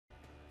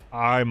All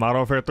right, Modern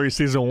Warfare 3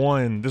 Season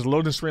 1. This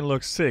loading screen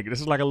looks sick.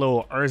 This is like a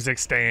little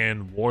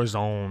Urzikstan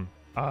Warzone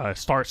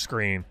start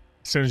screen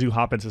as soon as you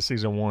hop into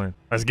Season 1.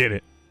 Let's get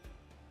it.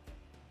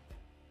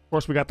 Of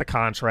course, we got the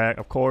contract.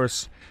 Of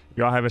course,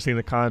 y'all haven't seen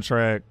the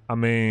contract. I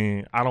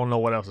mean, I don't know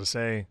what else to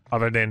say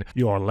other than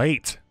you are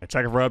late.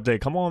 Check it for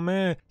update. Come on,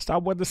 man.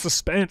 Stop with the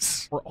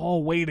suspense. We're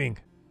all waiting.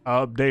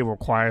 Update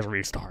requires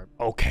restart.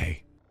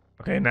 Okay.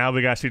 Okay, now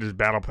we gotta see this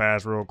battle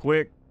pass real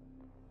quick.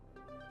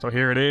 So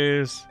here it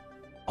is.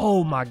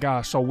 Oh my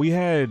gosh, so we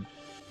had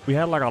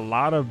like a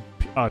lot of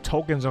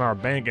tokens in our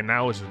bank and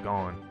now it's just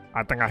gone.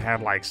 I think I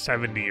had like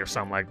 70 or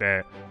something like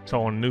that.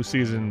 So on the new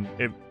season,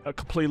 it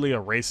completely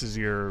erases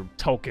your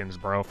tokens,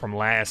 bro, from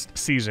last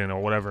season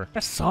or whatever.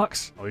 That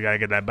sucks. Oh, you gotta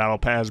get that battle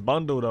pass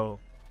bundle though.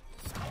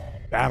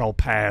 Battle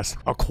pass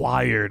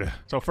acquired.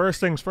 So first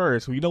things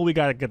first, you know we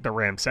gotta get the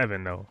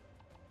RAM-7 though.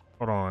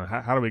 Hold on,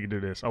 how do we do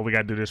this? Oh, we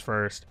gotta do this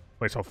first.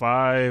 Wait, so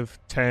 5,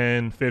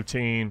 10,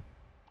 15,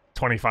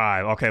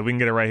 25. Okay, we can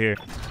get it right here.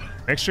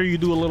 Make sure you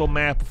do a little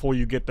math before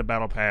you get the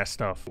battle pass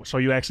stuff, so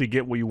you actually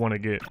get what you want to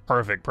get.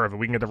 Perfect, perfect.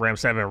 We can get the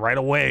RAM-7 right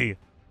away.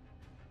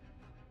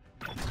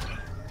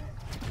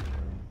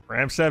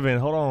 RAM-7.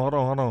 Hold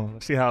on.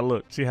 Let's see how it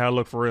looks. See how it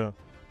look for real.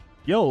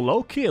 Yo,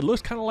 low key, it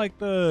looks kind of like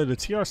the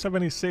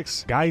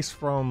TR-76 Geist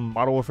from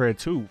Modern Warfare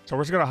 2. So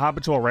we're just gonna hop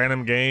into a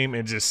random game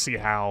and just see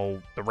how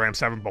the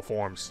RAM-7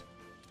 performs.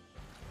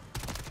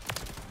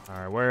 All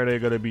right, where are they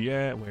gonna be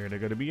at? Where are they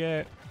gonna be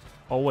at?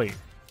 Oh wait,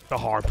 the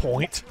hard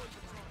point.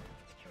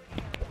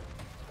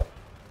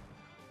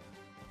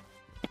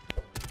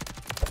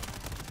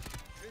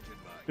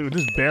 Dude,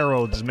 this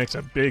barrel just makes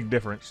a big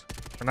difference.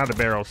 Or not the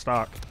barrel,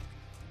 stock.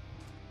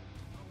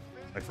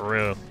 Like for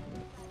real.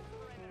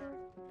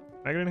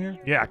 Can I get in here?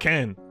 Yeah, I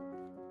can.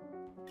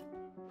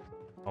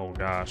 Oh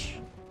gosh.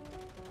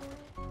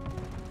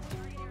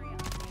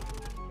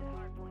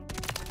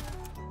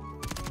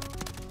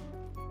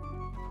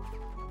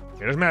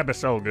 Yeah, this map is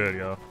so good,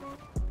 yo.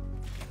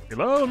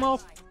 Reload, mo.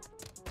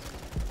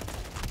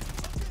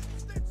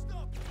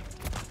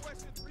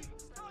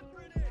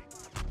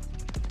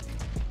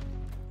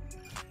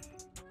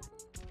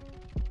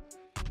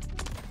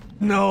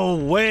 No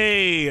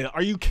way!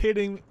 Are you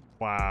kidding?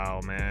 Wow,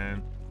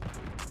 man.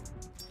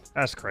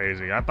 That's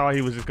crazy. I thought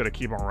he was just gonna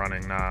keep on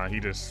running. Nah, he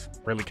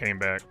just really came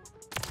back.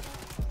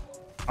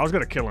 I was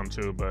gonna kill him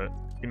too, but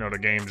you know, the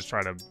game just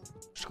tried to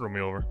screw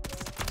me over.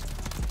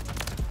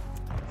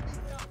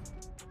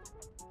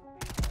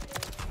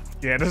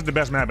 Yeah, this is the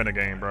best map in the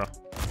game, bro.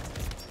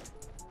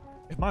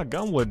 If my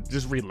gun would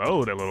just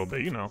reload a little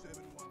bit, you know.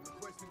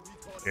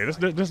 Yeah, this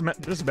is the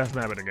best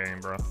map in the game,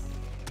 bro.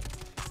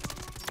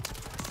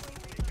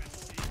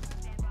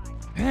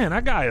 Man,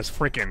 that guy is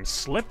freaking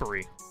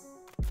slippery.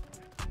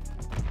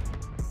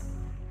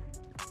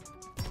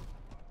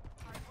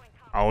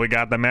 Oh, we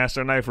got the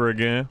Master Knifer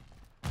again.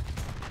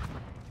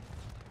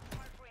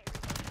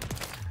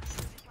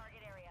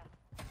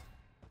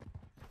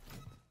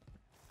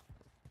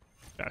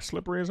 That's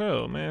slippery as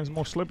hell, man. It's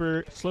more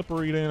slippery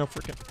than a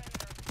freaking...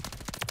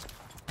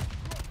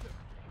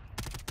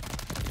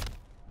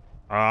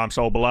 Oh, I'm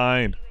so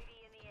blind.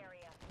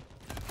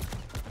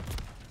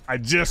 I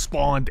just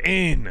spawned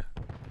in.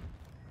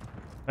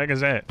 What the heck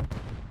is that?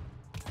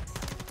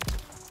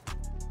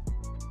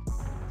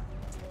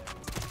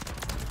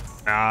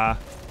 Nah.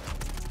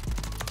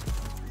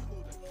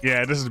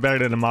 Yeah, this is better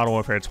than the Modern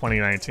Warfare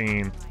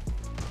 2019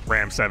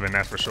 RAM-7,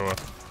 that's for sure.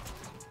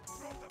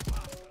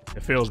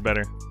 It feels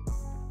better.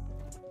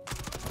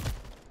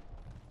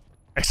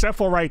 Except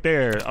for right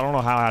there. I don't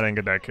know how I didn't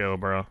get that kill,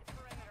 bro.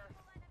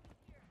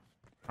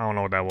 I don't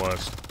know what that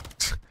was.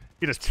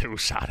 He just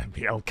two-shot at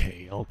me.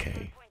 Okay.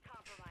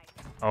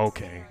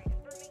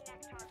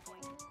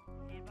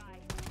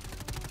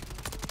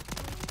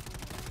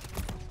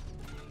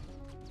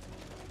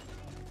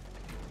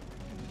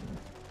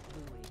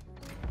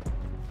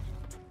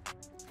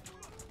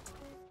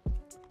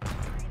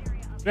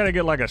 We gotta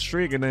get like a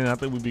streak and then I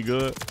think we'd be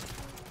good.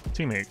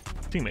 Teammate.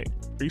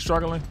 Are you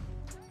struggling?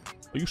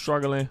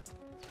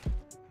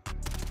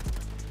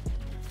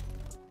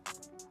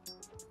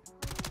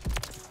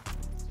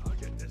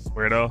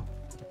 Weirdo.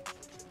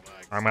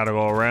 I'm about to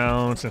go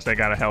around since they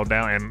got it held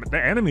down and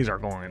the enemies are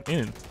going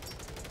in.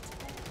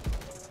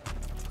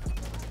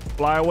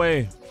 Fly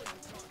away.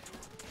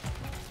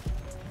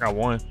 Got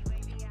one.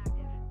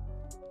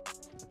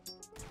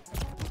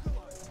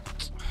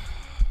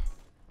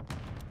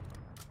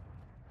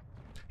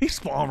 He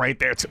spawned right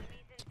there too.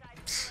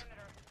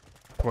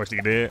 Of course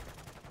he did.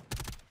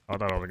 I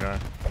thought I was a guy.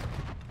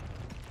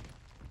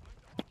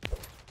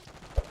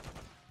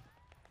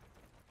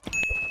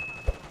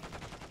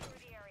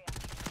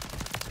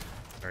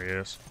 There he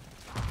is.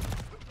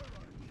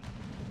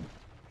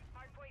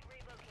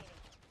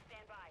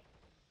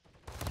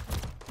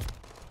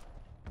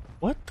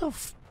 What the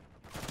f...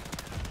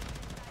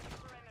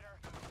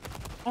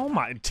 Oh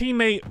my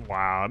teammate.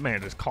 Wow, that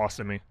man just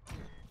costed me.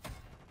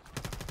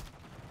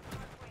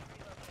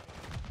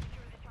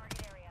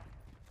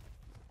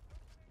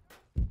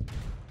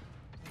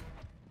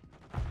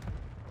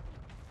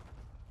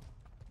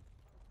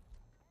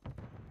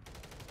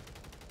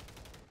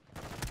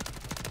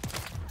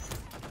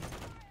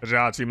 Good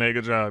job, teammate.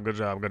 Good job. Good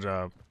job. Good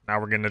job. Now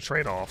we're getting the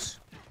trade-offs.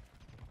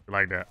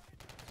 Like that.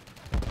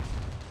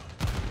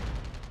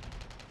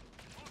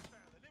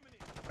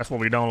 That's what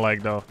we don't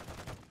like, though.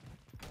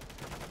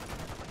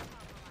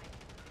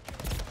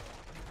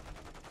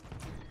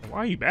 Why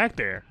are you back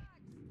there?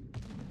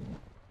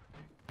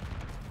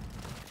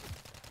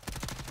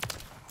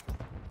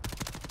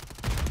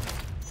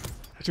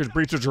 Let's just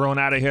breach the drone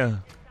out of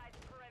here.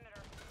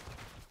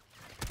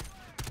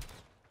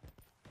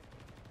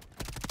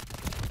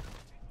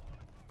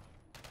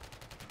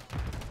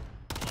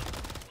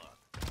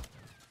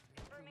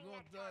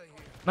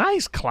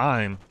 Nice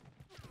climb.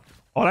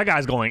 Oh, that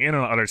guy's going in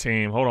on the other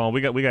team. Hold on,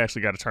 we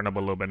actually got to turn up a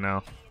little bit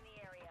now.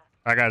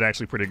 That guy's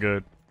actually pretty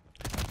good.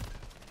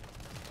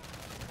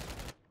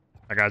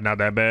 That guy's not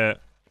that bad.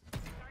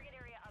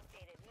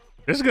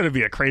 This is gonna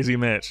be a crazy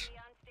match.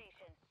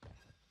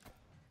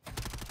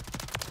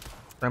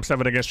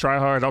 RAM-7 against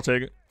tryhards. I'll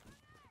take it.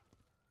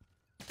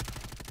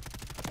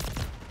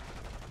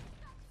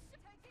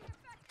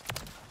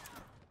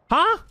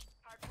 Huh?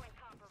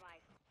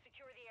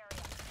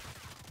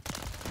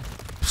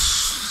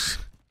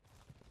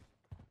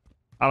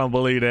 I don't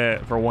believe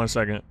that for 1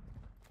 second.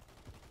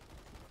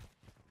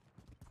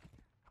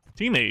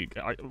 Teammate,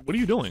 what are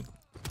you doing?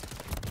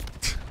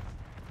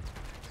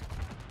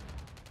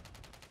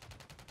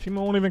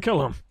 Teammate won't even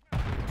kill him.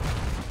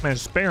 Man,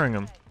 sparing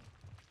him.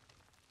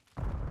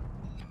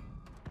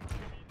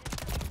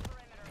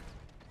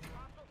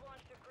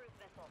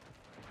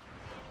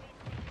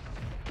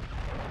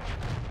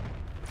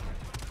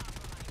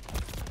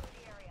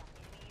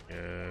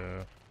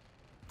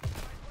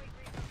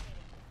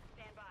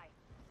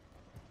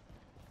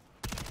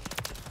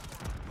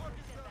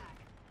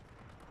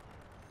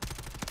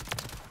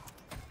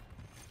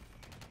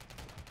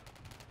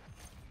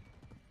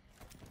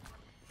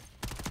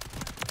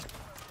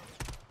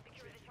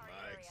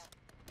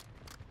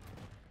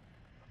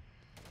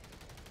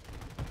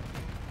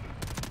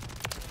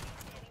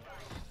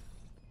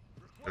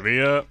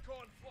 Yeah.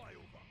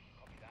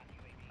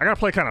 I gotta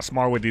play kind of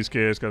smart with these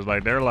kids because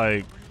like they're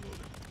like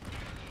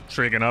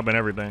streaking up and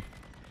everything.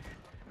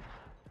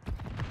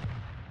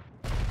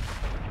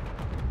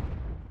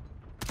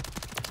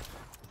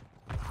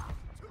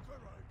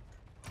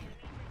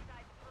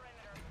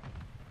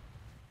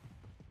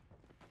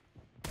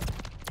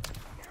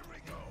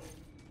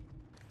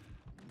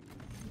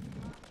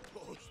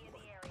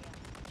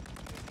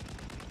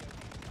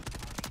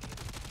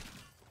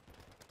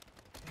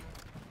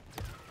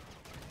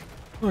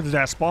 Where did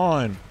that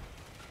spawn?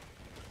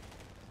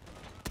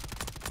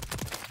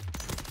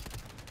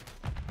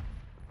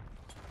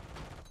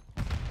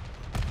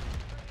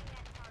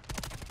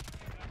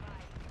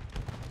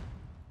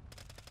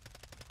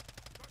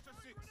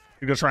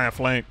 You gonna try and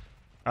flank.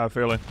 I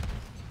feel it.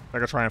 I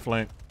gotta try and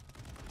flank.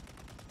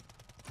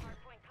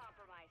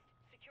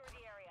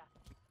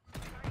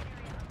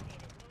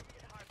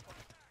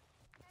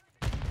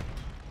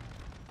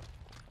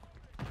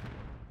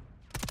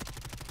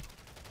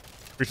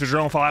 Reach the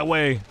drone, fly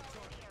away.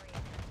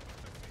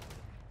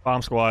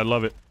 Bomb squad,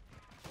 love it.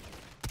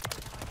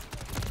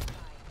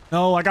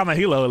 No, I got my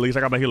helo at least.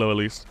 I got my helo at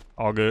least.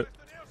 All good.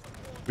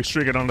 We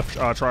streak it on the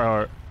try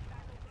hard.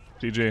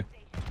 GG.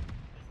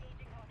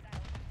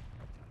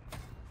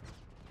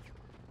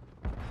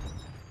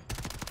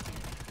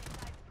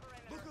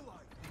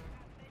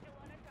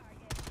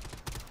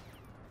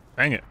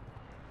 Dang it.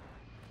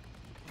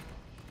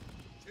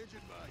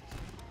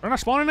 They're not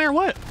spawning there?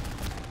 What?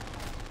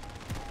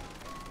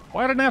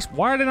 Why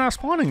are they not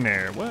spawning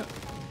there? What?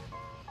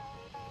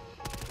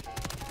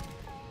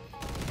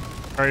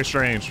 Very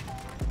strange.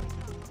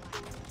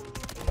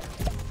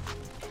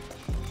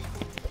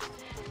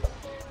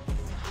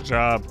 Good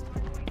job.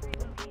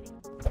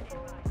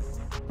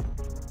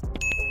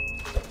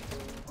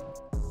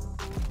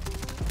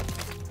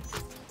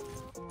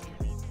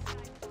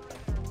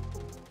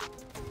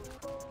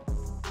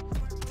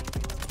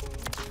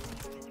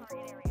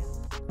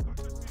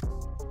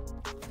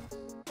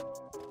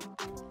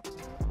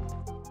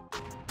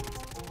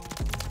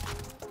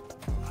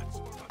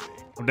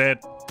 I'm dead.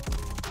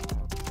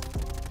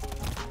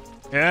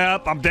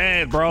 Yep, I'm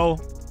dead, bro.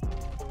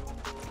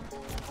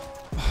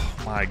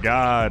 Oh my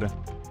God.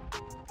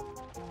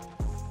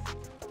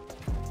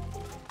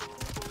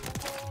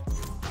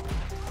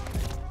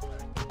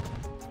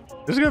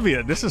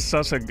 This is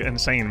such an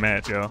insane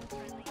match, yo.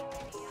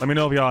 Let me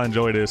know if y'all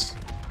enjoy this.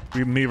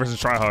 Me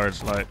versus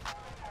tryhards, like.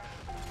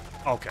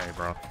 Okay,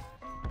 bro.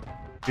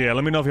 Yeah,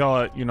 let me know if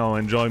y'all, you know,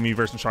 enjoy me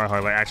versus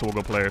tryhard, like actual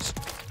good players.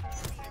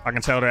 I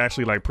can tell they're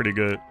actually like pretty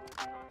good.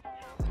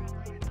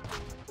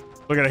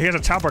 Look at it. Here's a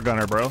chopper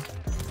gunner, bro.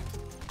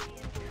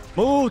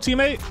 Move,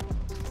 teammate.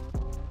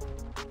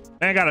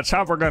 Man got a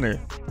chopper gunner.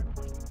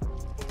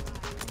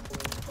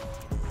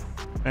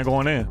 And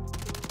going in.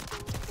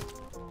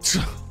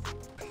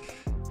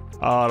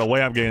 The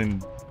way I'm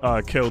getting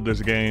killed this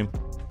game.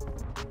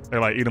 They're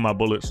like eating my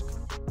bullets.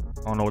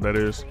 I don't know what that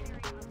is.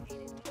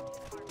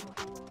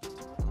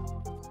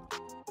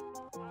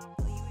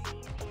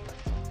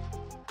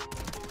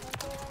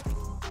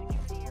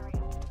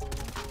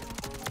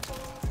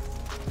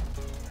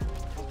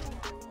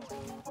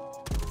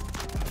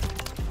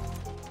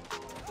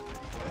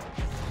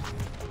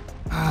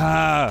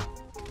 Ah,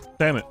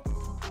 damn it.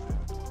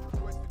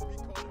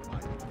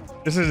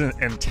 This is an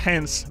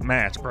intense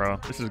match, bro.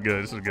 This is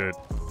good. This is good.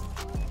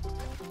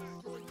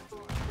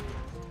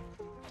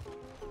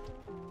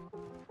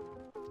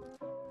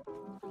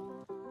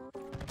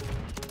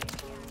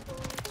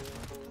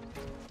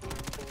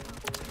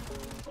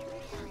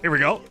 Here we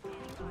go.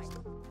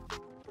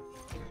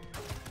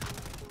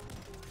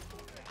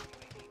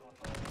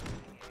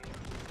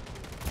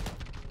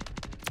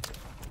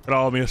 It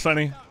all be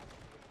sunny.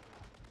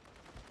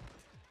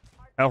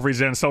 Health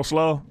regen so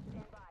slow.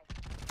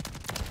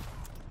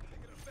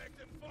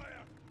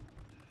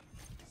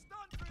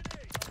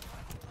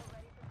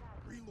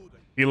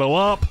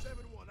 Helo up.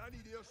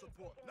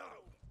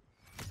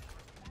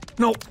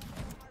 Nope.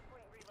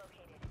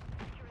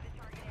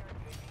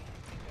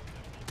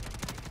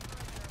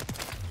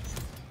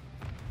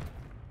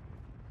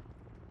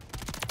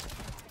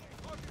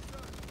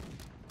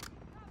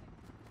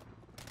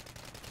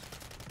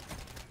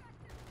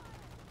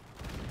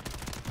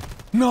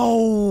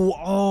 No!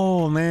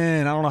 Oh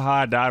man, I don't know how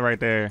I died right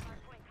there.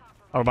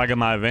 I was about to get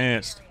my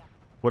advanced.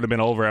 Would have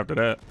been over after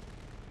that.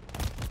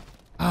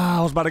 Ah,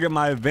 I was about to get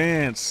my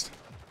advanced.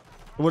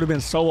 It would have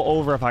been so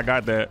over if I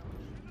got that.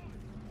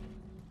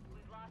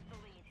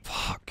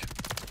 Fuck.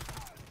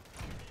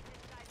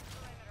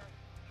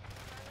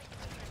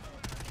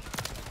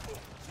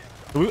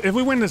 If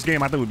we win this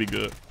game, I think we'd be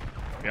good.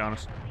 To be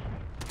honest.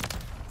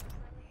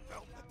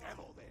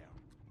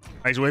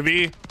 Nice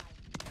wavy.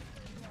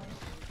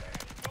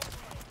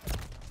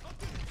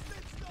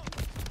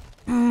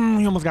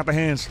 He almost got the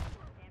hands.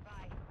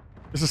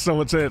 This is so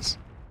intense.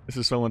 This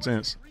is so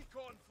intense.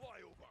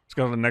 Let's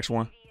go to the next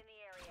one.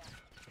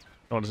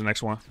 Oh, there's the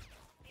next one.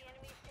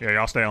 Yeah,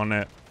 y'all stay on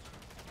that.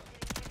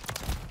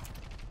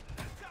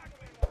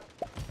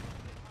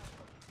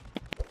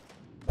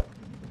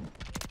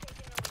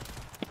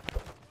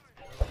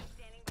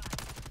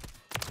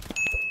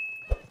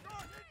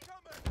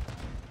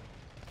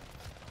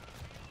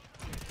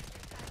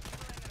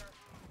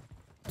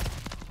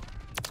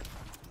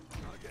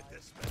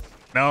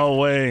 No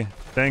way.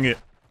 Dang it.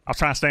 I was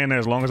trying to stay in there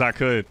as long as I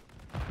could.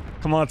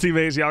 Come on,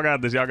 teammates. Y'all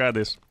got this. Y'all got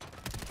this.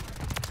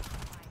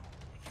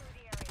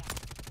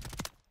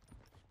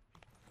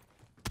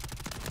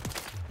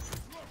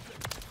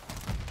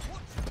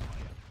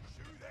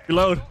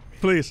 Reload,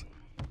 please.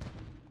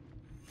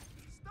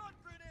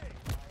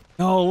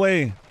 No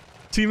way.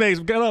 Teammates,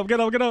 get up, get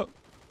up, get up.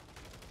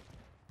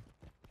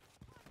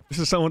 This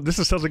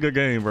is such a good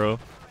game, bro.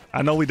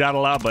 I know we died a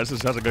lot, but this is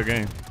such a good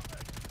game.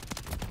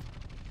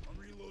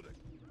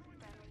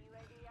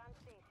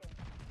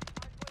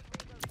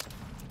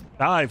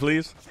 Die,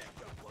 please.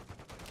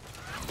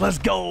 Let's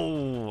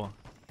go.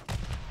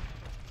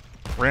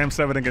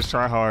 RAM-7 against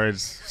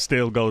tryhards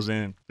still goes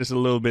in. This is a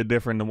little bit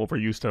different than what we're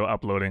used to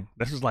uploading.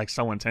 This is like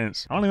so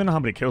intense. I don't even know how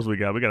many kills we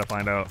got. We gotta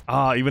find out.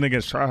 Ah, even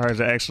against tryhards,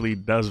 it actually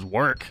does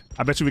work.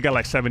 I bet you we got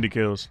like 70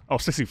 kills. Oh,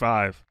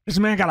 65. This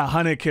man got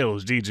 100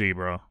 kills. GG,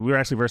 bro. We were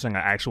actually versing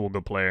an actual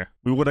good player.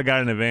 We would have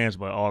got an advance,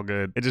 but all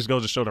good. It just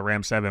goes to show the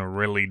RAM-7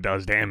 really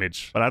does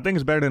damage. But I think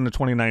it's better than the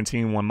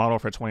 2019 one, model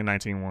for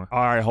 2019 one.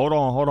 All right, hold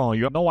on, hold on.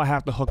 You know I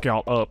have to hook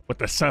y'all up with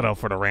the setup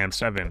for the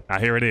RAM-7. Now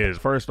here it is.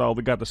 First off,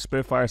 we got the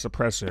Spitfire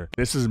suppressor.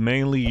 This is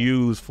mainly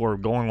used for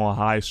going on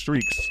high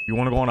streaks. You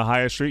want to go on a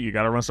higher streak, you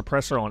got to run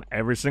suppressor on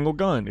every single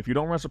gun. If you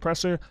don't run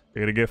suppressor,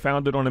 you're gonna get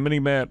founded on the mini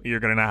map. You're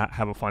gonna not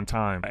have a fun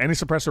time. Any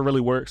suppressor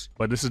really works,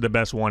 but this is the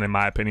best one in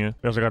my opinion.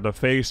 We also got the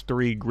Phase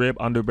 3 grip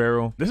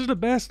underbarrel. This is the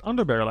best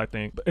underbarrel, I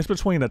think. It's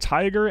between the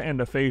Tiger and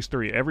the Phase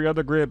 3. Every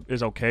other grip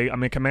is okay. I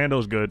mean,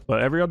 Commando's good,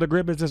 but every other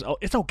grip is just, oh,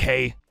 it's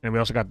okay. And we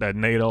also got that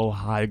NATO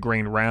high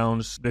grain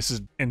rounds. This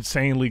is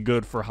insanely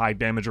good for high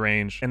damage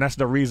range, and that's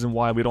the reason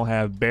why we don't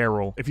have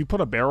barrel. If you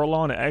put a barrel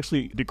on, it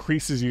actually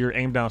decreases your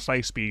aim down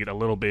sight speed a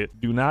little bit.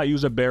 Do not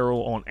use a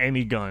barrel on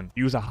any gun.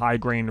 Use a high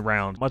grain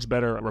round. Much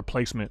better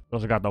replacement. We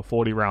also got the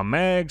 40 round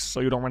mags,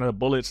 so you don't run out of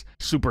bullets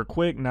super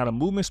quick. Now the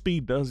movement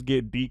speed does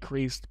get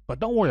decreased, but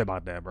don't worry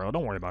about that, bro.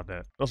 Don't worry about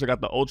that. We also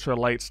got the ultra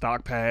light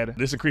stock pad.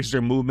 This increases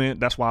your movement.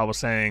 That's why I was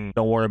saying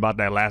don't worry about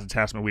that last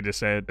attachment we just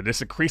said.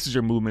 This increases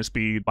your movement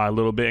speed by a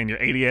little bit, and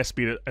your ADS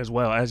speed as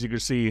well. As you can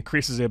see,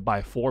 increases it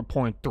by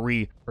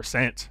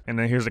 4.3%. And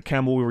then here's the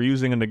camo we were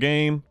using in the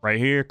game right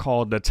here,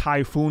 called the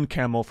Typhoon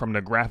camo from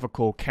the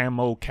graphical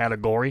camo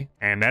category.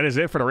 And that is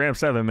it for the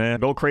RAM-7, man.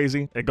 Go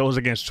crazy. It goes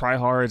against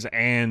tryhards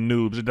and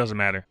noobs. It doesn't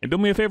matter. And do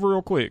me a favor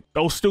real quick.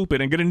 Go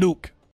stupid and get a nuke.